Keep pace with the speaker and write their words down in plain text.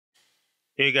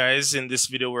Hey guys, in this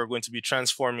video we're going to be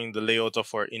transforming the layout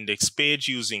of our index page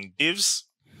using divs.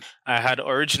 I had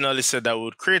originally said that we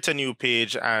would create a new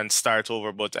page and start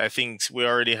over, but I think we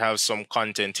already have some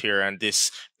content here and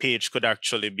this page could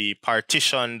actually be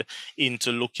partitioned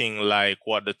into looking like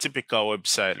what the typical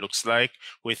website looks like,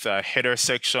 with a header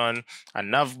section, a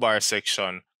navbar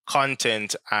section,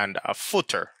 content, and a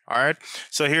footer. All right,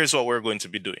 so here's what we're going to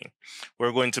be doing.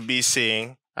 We're going to be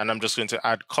saying, and I'm just going to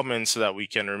add comments so that we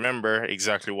can remember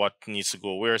exactly what needs to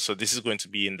go where. So this is going to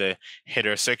be in the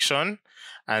header section.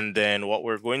 And then what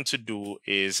we're going to do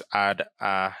is add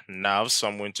a nav. So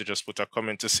I'm going to just put a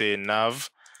comment to say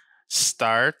nav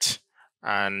start,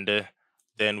 and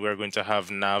then we're going to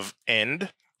have nav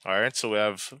end. All right, so we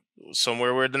have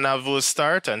somewhere where the nav will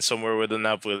start and somewhere where the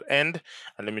nav will end.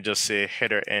 And let me just say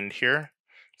header end here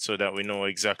so that we know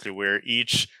exactly where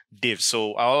each div.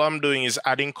 So all I'm doing is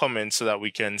adding comments so that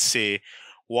we can say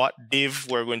what div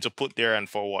we're going to put there and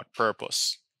for what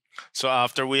purpose. So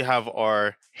after we have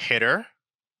our header,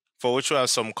 for which we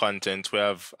have some content, we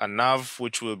have a nav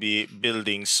which we'll be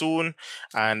building soon,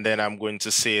 and then I'm going to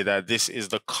say that this is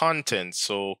the content.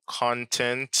 So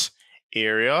content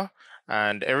area,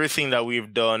 and everything that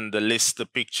we've done, the list, the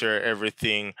picture,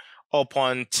 everything up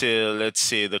until, let's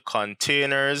say, the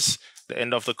containers, the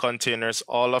end of the containers,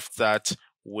 all of that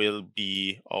will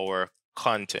be our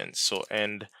content. So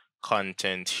end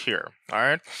content here. All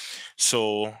right,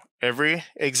 so every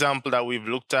example that we've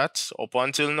looked at up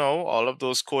until now, all of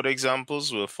those code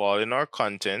examples will fall in our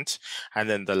content. And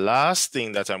then the last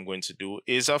thing that I'm going to do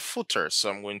is a footer.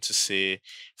 So I'm going to say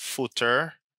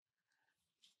footer.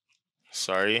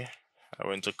 Sorry, I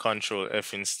went to Control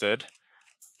F instead.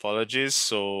 Apologies.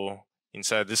 So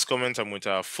inside this comment, I'm going to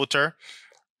have footer,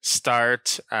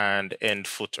 start, and end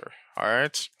footer. All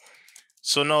right.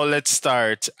 So now let's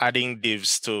start adding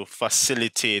divs to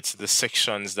facilitate the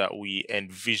sections that we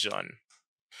envision.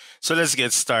 So let's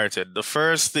get started. The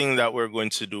first thing that we're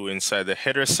going to do inside the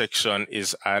header section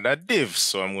is add a div.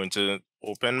 So I'm going to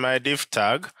open my div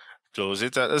tag, close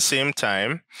it at the same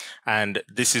time. And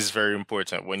this is very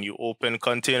important. When you open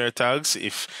container tags,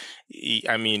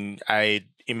 I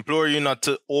implore you not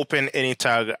to open any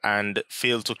tag and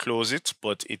fail to close it,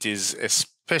 but it is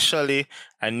especially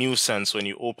a nuisance when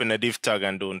you open a div tag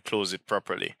and don't close it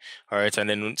properly. All right. And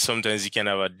then sometimes you can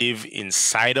have a div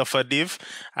inside of a div,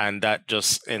 and that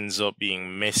just ends up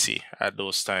being messy at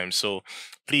those times. So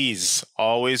please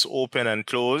always open and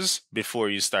close before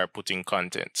you start putting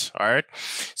content. All right.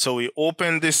 So we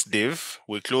open this div,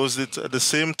 we close it at the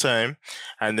same time.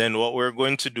 And then what we're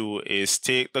going to do is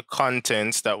take the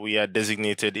contents that we had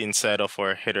designated inside of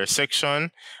our header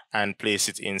section and place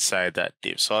it inside that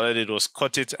div. So all I did was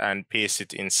cut it and paste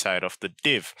it inside of the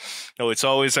div. Now, it's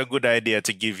always a good idea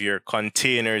to give your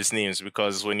containers names,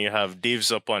 because when you have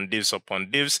divs upon divs upon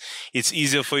divs, it's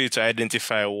easier for you to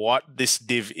identify what this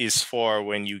div is for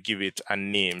when you give it a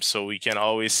name. So we can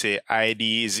always say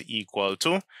ID is equal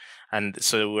to, and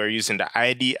so we're using the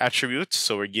ID attribute.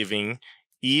 So we're giving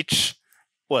each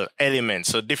element.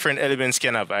 So different elements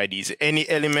can have IDs. Any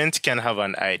element can have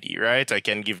an ID, right? I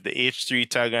can give the H3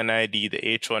 tag an ID, the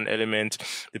H1 element,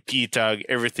 the P tag,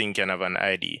 everything can have an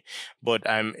ID. But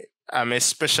I'm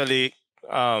especially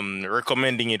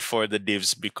recommending it for the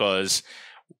divs because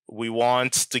we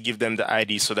want to give them the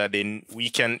ID so that then we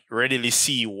can readily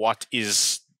see what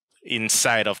is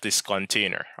inside of this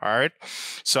container. All right.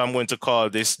 So I'm going to call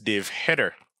this div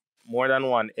header. More than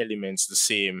one element's the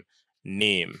same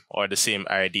name or the same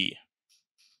ID.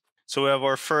 So we have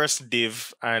our first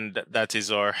div, and that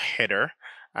is our header.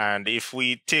 And if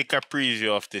we take a preview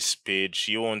of this page,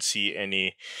 you won't see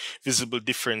any visible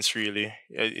difference really.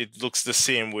 It looks the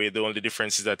same way. The only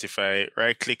difference is that if I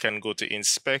right click and go to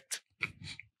inspect,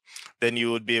 then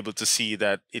you would be able to see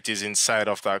that it is inside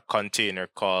of that container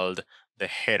called the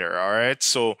header. All right.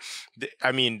 So,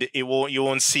 you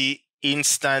won't see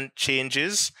instant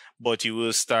changes, but you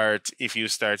will start, if you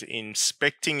start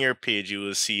inspecting your page, you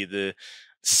will see the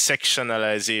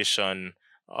sectionalization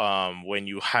when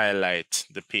you highlight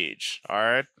the page. All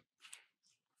right.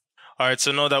 All right.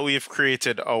 So now that we've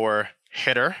created our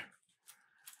header,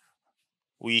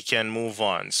 we can move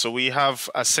on. So we have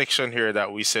a section here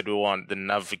that we said we want the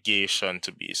navigation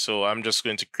to be. So I'm just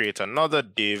going to create another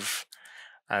div,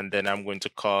 and then I'm going to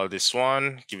call this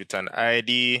one, give it an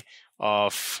ID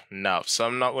of nav. So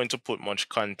I'm not going to put much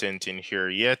content in here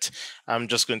yet. I'm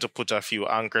just going to put a few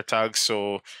anchor tags.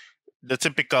 So the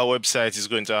typical website is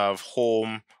going to have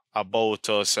home, about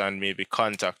us, and maybe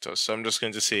contact us. So I'm just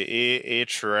going to say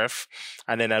ahref,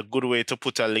 and then a good way to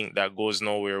put a link that goes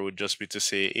nowhere would just be to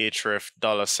say href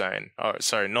 $, or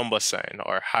sorry, number sign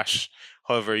or hash,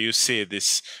 however you say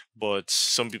this, but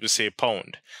some people say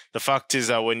pound. The fact is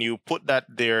that when you put that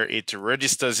there, it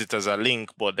registers it as a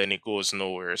link, but then it goes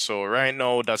nowhere. So right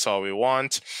now, that's all we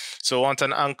want. So we want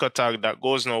an anchor tag that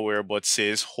goes nowhere but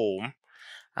says home.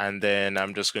 And then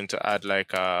I'm just going to add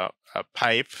like a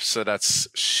pipe. So that's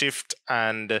shift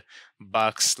and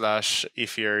backslash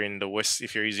if you're in the West,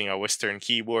 if you're using a Western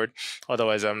keyboard.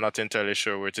 Otherwise, I'm not entirely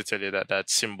sure where to tell you that that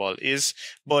symbol is.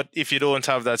 But if you don't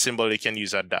have that symbol, you can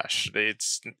use a dash.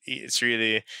 It's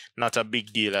really not a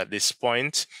big deal at this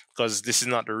point, because this is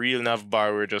not the real nav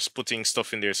bar. We're just putting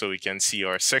stuff in there so we can see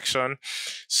our section.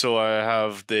 So I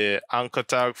have the anchor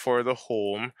tag for the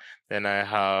home. Then I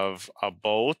have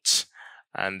about,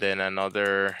 and then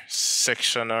another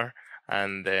sectioner,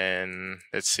 and then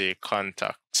let's say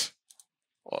contact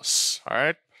us. All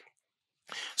right.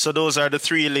 So those are the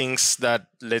three links that,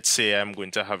 let's say, I'm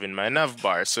going to have in my nav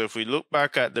bar. So if we look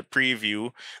back at the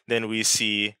preview, then we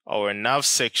see our nav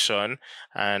section.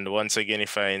 And once again,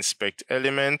 if I inspect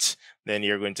element, then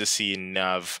you're going to see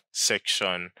nav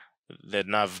section, the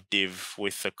nav div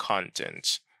with the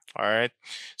content. All right.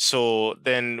 So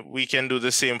then we can do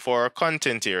the same for our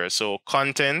content here. So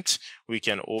content, we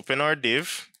can open our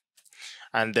div.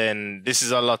 And then this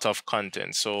is a lot of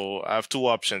content. So I have two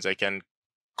options. I can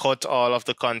cut all of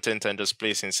the content and just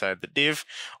place inside the div,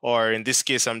 or in this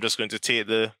case, I'm just going to take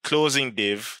the closing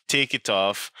div, take it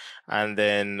off, and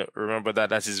then remember that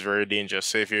that is very dangerous.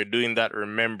 So if you're doing that,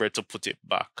 remember to put it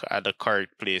back at the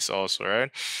correct place also, right?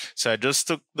 So I just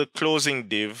took the closing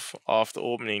div off the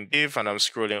opening div, and I'm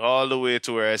scrolling all the way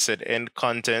to where I said end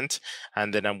content,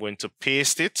 and then I'm going to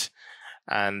paste it,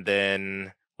 and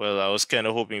then, well, I was kind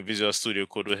of hoping Visual Studio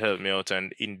Code would help me out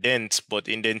and indent, but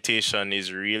indentation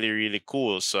is really, really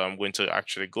cool. So I'm going to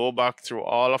actually go back through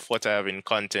all of what I have in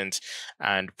content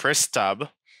and press tab.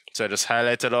 So I just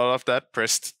highlighted all of that,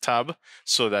 pressed tab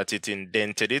so that it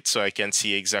indented it so I can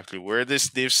see exactly where this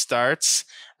div starts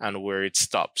and where it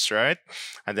stops, right?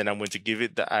 And then I'm going to give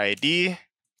it the ID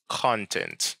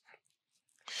content.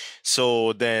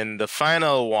 So then the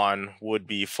final one would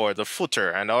be for the footer,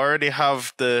 and I already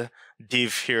have the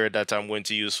div here that I'm going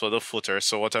to use for the footer.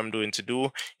 So what I'm going to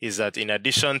do is that in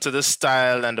addition to the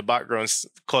style and the background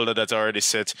color that I already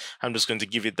set, I'm just going to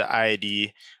give it the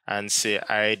ID and say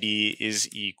ID is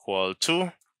equal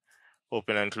to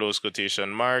open and close quotation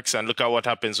marks, and look at what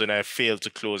happens when I fail to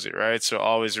close it, right? So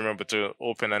always remember to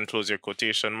open and close your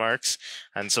quotation marks,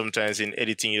 and sometimes in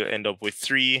editing you'll end up with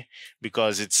 3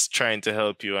 because it's trying to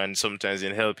help you, and sometimes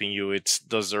in helping you it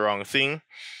does the wrong thing.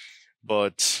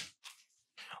 But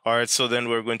all right, so then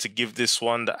we're going to give this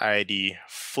one the ID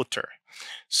footer.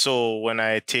 So when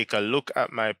I take a look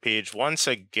at my page once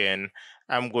again,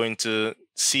 I'm going to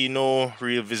see no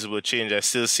real visible change. I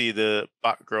still see the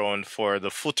background for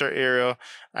the footer area,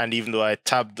 and even though I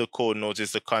tabbed the code,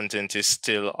 notice the content is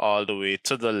still all the way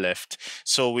to the left.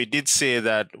 So we did say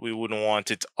that we wouldn't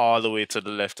want it all the way to the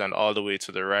left and all the way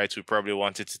to the right. We probably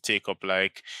want it to take up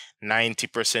like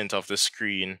 90% of the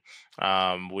screen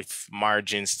with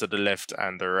margins to the left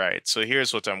and the right. So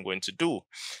here's what I'm going to do.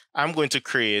 I'm going to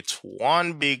create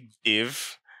one big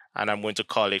div, and I'm going to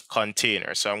call it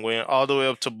container. So I'm going all the way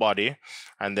up to body,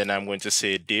 and then I'm going to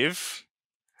say div,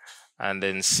 and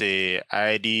then say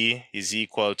ID is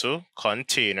equal to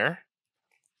container.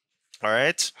 All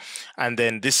right. And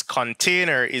then this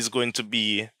container is going to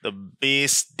be the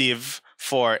base div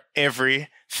for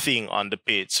everything on the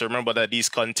page. So remember that these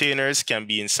containers can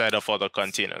be inside of other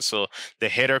containers. So the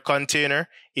header container,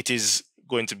 it is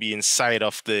going to be inside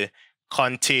of the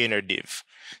container div.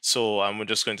 So I'm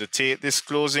just going to take this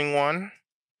closing one.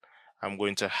 I'm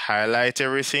going to highlight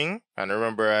everything. And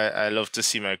remember, I love to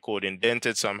see my code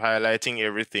indented. So I'm highlighting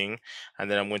everything. And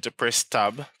then I'm going to press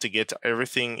tab to get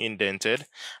everything indented.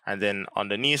 And then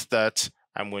underneath that,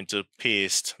 I'm going to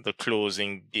paste the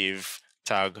closing div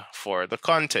tag for the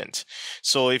content.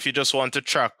 So if you just want to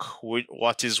track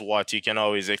what is what, you can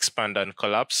always expand and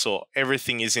collapse. So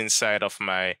everything is inside of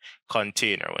my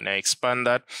container. When I expand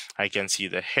that, I can see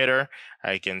the header,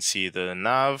 I can see the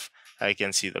nav, I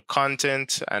can see the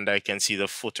content, and I can see the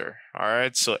footer. All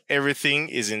right, so everything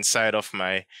is inside of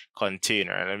my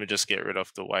container. And let me just get rid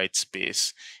of the white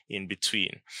space in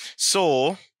between.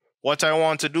 So what I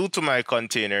want to do to my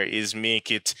container is make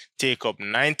it take up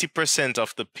 90%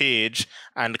 of the page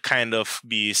and kind of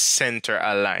be center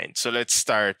aligned. So let's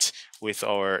start with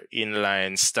our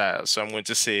inline style. So I'm going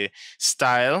to say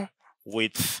style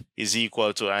width is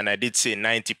equal to, and I did say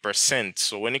 90%.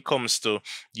 So when it comes to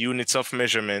units of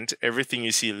measurement, everything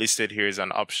you see listed here is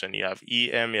an option. You have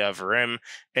EM, you have REM,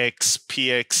 X,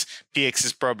 PX. PX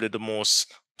is probably the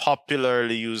most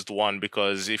popularly used one,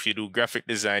 because if you do graphic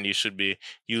design, you should be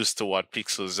used to what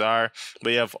pixels are,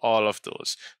 but you have all of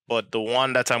those. But the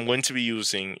one that I'm going to be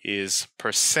using is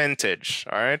percentage,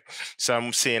 all right? So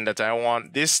I'm saying that I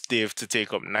want this div to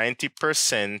take up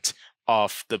 90%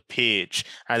 of the page,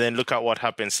 and then look at what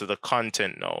happens to the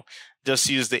content now. Just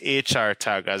use the HR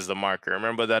tag as the marker.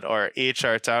 Remember that our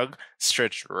HR tag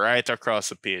stretched right across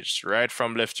the page, right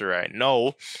from left to right.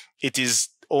 Now, it is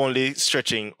only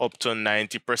stretching up to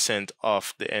 90%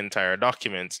 of the entire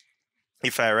document.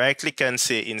 If I right click and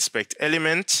say inspect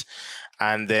element,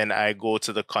 and then I go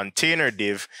to the container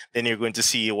div, then you're going to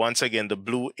see once again the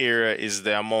blue area is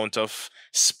the amount of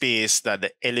space that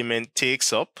the element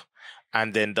takes up.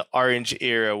 And then the orange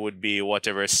area would be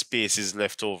whatever space is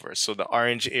left over. So the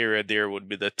orange area there would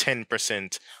be the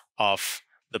 10% of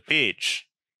the page.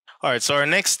 All right, so our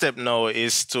next step now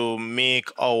is to make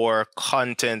our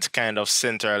content kind of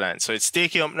center aligned. So it's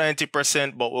taking up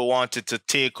 90%, but we want it to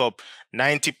take up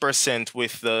 90%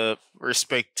 with the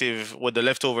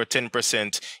leftover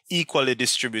 10% equally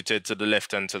distributed to the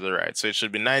left and to the right. So it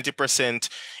should be 90%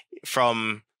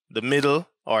 from the middle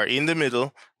or in the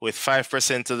middle, with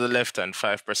 5% to the left and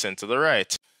 5% to the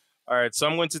right. All right, so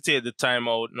I'm going to take the time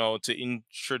out now to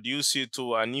introduce you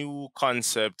to a new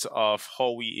concept of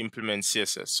how we implement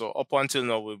CSS. So up until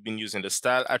now, we've been using the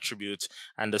style attribute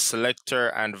and the selector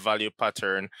and value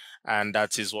pattern, and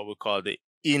that is what we call the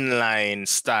inline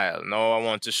style. Now I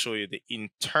want to show you the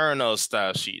internal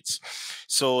style sheets.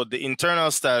 So the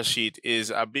internal style sheet is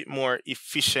a bit more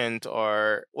efficient,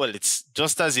 or well, it's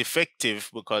just as effective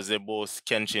because they both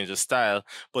can change the style,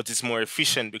 but it's more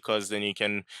efficient because then you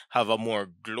can have a more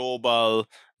global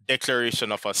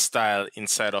declaration of a style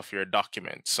inside of your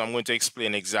document. So I'm going to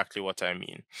explain exactly what I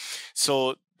mean.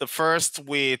 So the first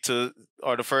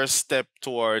step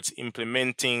towards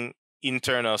implementing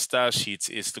internal style sheets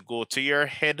is to go to your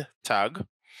head tag,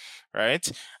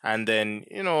 right? And then,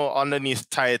 underneath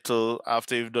title,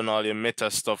 after you've done all your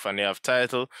meta stuff and you have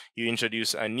title, you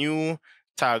introduce a new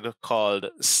tag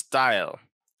called style,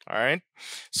 all right?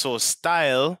 So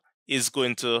style is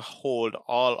going to hold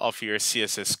all of your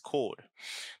CSS code.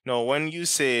 Now, when you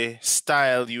say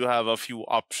style, you have a few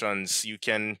options. You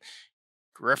can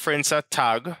reference a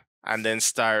tag and then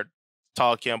start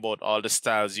talking about all the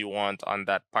styles you want on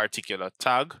that particular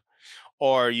tag.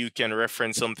 Or you can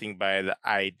reference something by the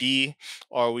ID,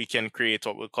 or we can create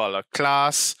what we call a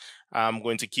class. I'm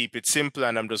going to keep it simple,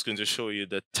 and I'm just going to show you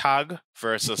the tag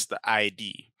versus the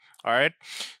ID. All right,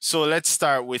 so let's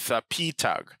start with a P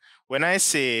tag. When I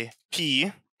say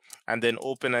P and then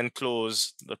open and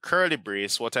close the curly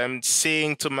brace, what I'm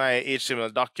saying to my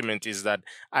HTML document is that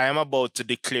I am about to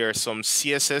declare some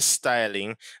CSS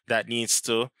styling that needs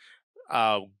to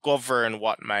govern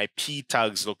what my P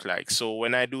tags look like. So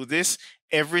when I do this,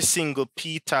 every single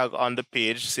P tag on the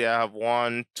page, say I have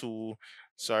one, two,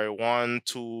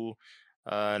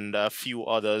 and a few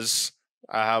others.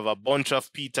 I have a bunch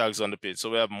of P tags on the page.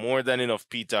 So we have more than enough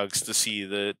P tags to see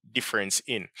the difference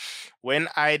in. When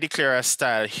I declare a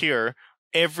style here,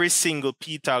 every single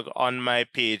P tag on my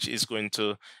page is going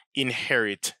to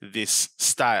inherit this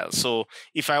style. So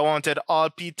if I wanted all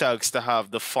P tags to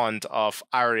have the font of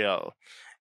Arial,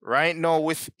 right now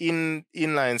within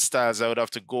inline styles, I would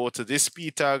have to go to this P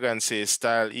tag and say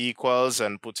style equals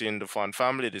and put in the font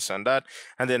family, this and that.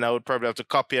 And then I would probably have to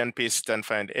copy and paste it and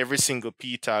find every single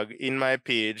P tag in my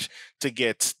page to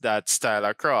get that style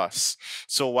across.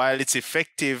 So while it's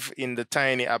effective in the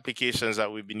tiny applications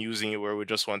that we've been using where we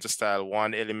just want to style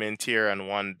one element here and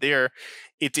one there,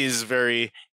 it is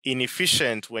very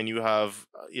inefficient when you have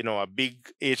a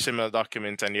big HTML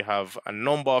document and you have a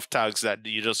number of tags that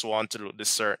you just want to look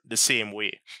the same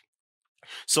way.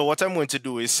 So what I'm going to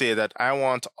do is say that I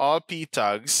want all P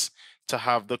tags to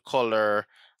have the color,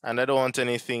 and I don't want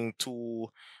anything too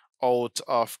out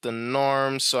of the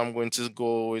norm, so I'm going to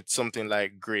go with something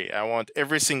like gray. I want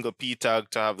every single P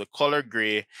tag to have the color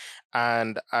gray,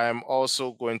 and I'm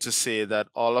also going to say that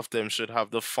all of them should have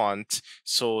the font.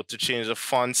 So to change the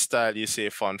font style, you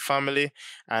say font family,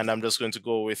 and I'm just going to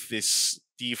go with this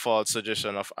default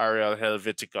suggestion of Arial,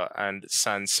 Helvetica, and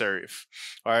sans serif.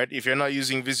 All right, if you're not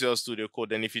using Visual Studio Code,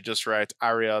 then if you just write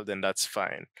Arial, then that's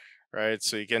fine. Right,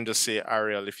 so you can just say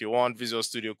Arial. If you want, Visual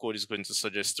Studio Code is going to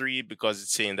suggest 3 because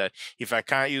it's saying that if I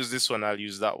can't use this one, I'll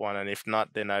use that one, and if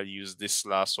not, then I'll use this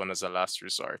last one as a last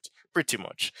resort, pretty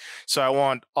much. So I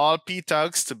want all P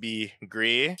tags to be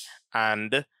gray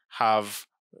and have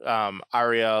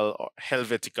Arial,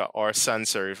 Helvetica, or sans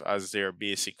serif as their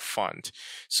basic font.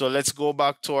 So let's go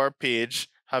back to our page,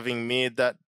 having made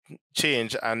that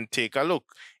change, and take a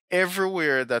look.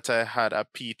 Everywhere that I had a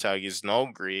P tag is now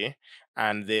gray,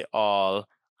 and they all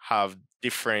have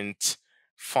different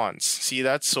fonts. See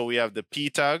that? So we have the P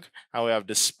tag and we have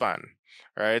the span,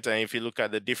 right? And if you look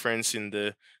at the difference in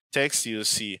the text, you'll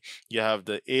see you have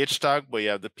the H tag, but you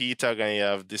have the P tag and you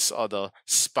have this other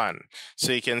span.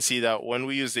 So you can see that when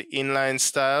we use the inline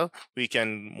style, we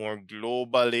can more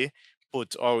globally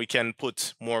we can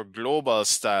put more global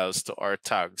styles to our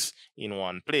tags in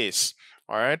one place.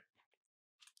 All right.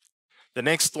 The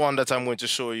next one that I'm going to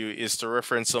show you is to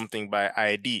reference something by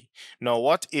ID. Now,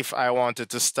 what if I wanted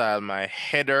to style my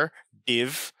header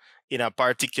div in a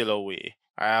particular way?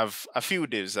 I have a few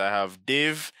divs. I have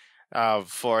div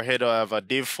for header, I have a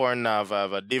div for nav, I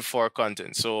have a div for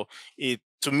content. So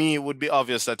to me, it would be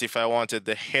obvious that if I wanted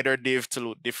the header div to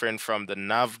look different from the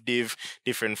nav div,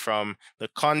 different from the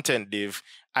content div,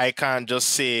 I can't just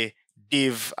say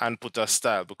div and put a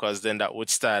style, because then that would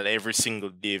style every single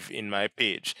div in my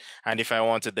page. And if I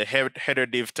wanted the header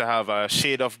div to have a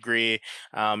shade of gray,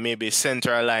 maybe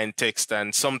center aligned text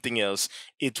and something else,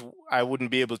 I wouldn't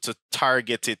be able to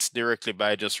target it directly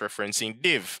by just referencing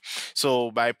div. So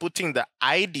by putting the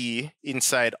ID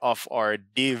inside of our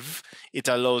div, it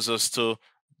allows us to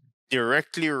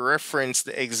directly reference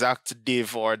the exact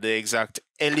div or the exact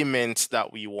element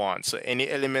that we want. So any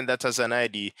element that has an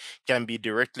ID can be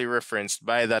directly referenced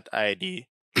by that ID.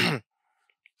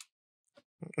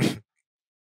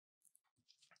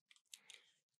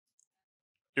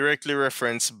 Directly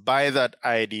referenced by that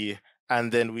ID,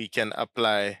 and then we can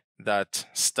apply that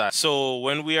style. So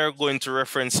when we are going to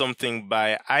reference something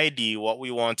by ID, what we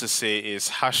want to say is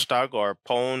hashtag or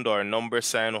pound or number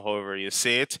sign, however you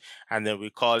say it, and then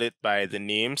we call it by the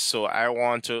name. So I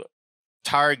want to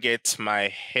target my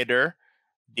header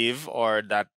div or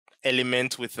that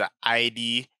element with the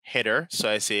ID header. So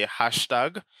I say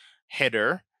hashtag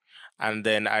header, and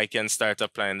then I can start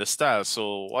applying the style.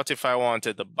 So what if I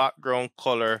wanted the background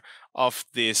color of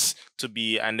this to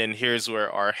be, and then here's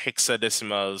where our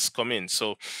hexadecimals come in.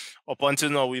 So up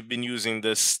until now, we've been using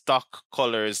the stock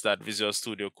colors that Visual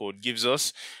Studio Code gives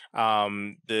us.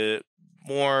 The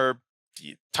more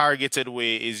targeted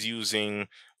way is using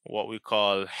what we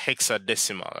call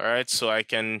hexadecimal, all right? So I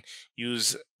can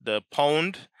use the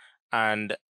pound,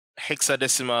 and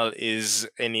hexadecimal is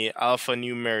any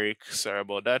alphanumeric, sorry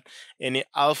about that, any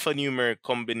alphanumeric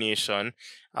combination.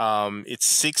 It's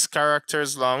 6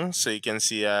 characters long, so you can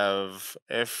see I have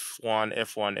F1,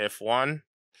 F1, F1.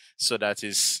 So that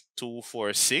is 2,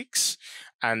 4, 6.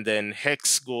 And then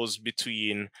hex goes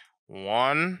between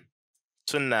 1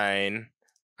 to 9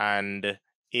 and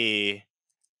A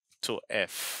to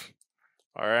F.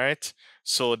 All right.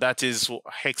 So that is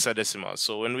hexadecimal.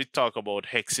 So when we talk about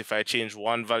hex, if I change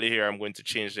one value here, I'm going to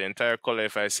change the entire color.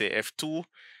 If I say F2,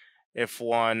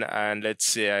 F1, and let's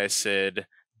say I said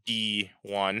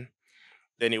D1,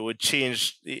 then it would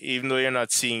change, even though you're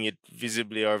not seeing it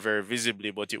visibly or very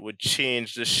visibly, but it would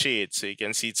change the shade. So you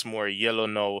can see it's more yellow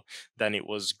now than it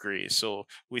was gray. So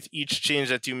with each change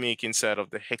that you make inside of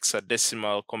the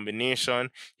hexadecimal combination,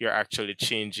 you're actually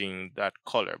changing that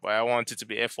color. But I want it to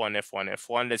be F1, F1,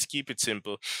 F1. Let's keep it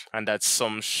simple. And that's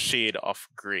some shade of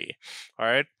gray. All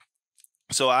right.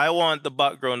 So I want the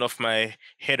background of my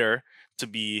header to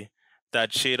be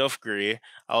that shade of gray.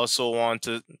 I also want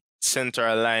to center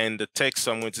align the text.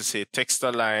 So I'm going to say text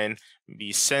align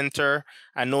be center,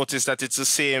 and notice that it's the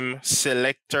same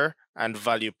selector and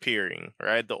value pairing,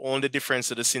 right? The only difference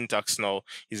to the syntax now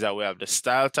is that we have the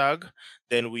style tag,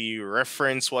 then we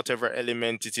reference whatever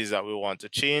element it is that we want to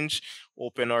change,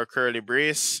 open our curly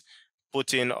brace,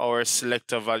 put in our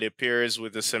selector value pairs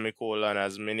with the semicolon,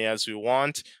 as many as we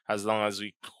want, as long as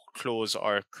we close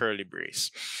our curly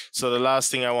brace. So the last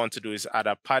thing I want to do is add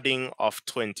a padding of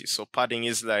 20. So padding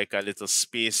is like a little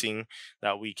spacing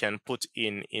that we can put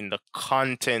in the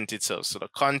content itself. So the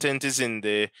content is in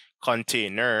the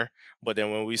container, but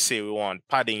then when we say we want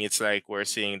padding, it's like we're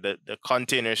saying that the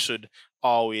container should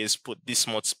always put this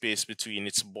much space between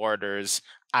its borders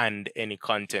and any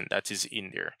content that is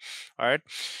in there. All right,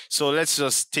 so let's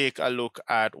just take a look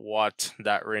at what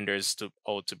that renders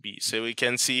out to be. So we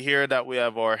can see here that we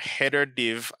have our header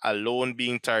div alone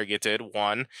being targeted.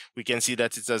 One, we can see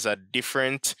that it has a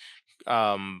different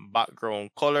background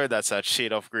color. That's a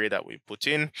shade of gray that we put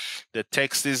in. The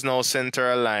text is now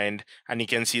center aligned, and you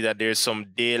can see that there's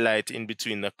some daylight in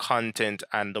between the content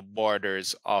and the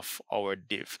borders of our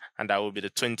div, and that will be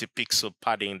the 20 pixel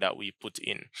padding that we put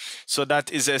in. So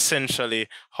that is essentially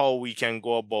how we can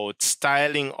go about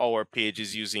styling our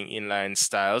pages using inline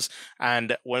styles.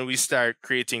 And when we start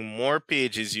creating more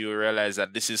pages, you realize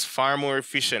that this is far more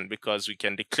efficient, because we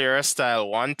can declare a style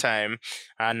one time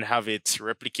and have it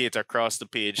replicate across across the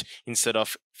page, instead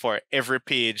of for every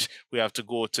page we have to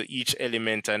go to each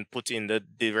element and put in the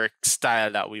direct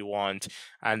style that we want.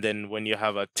 And then when you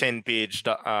have a 10-page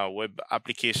web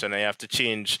application and you have to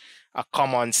change a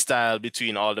common style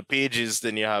between all the pages,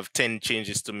 then you have 10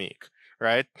 changes to make,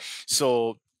 right?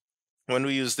 So when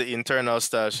we use the internal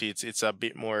style sheets, it's a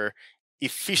bit more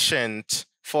efficient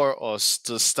for us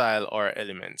to style our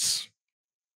elements.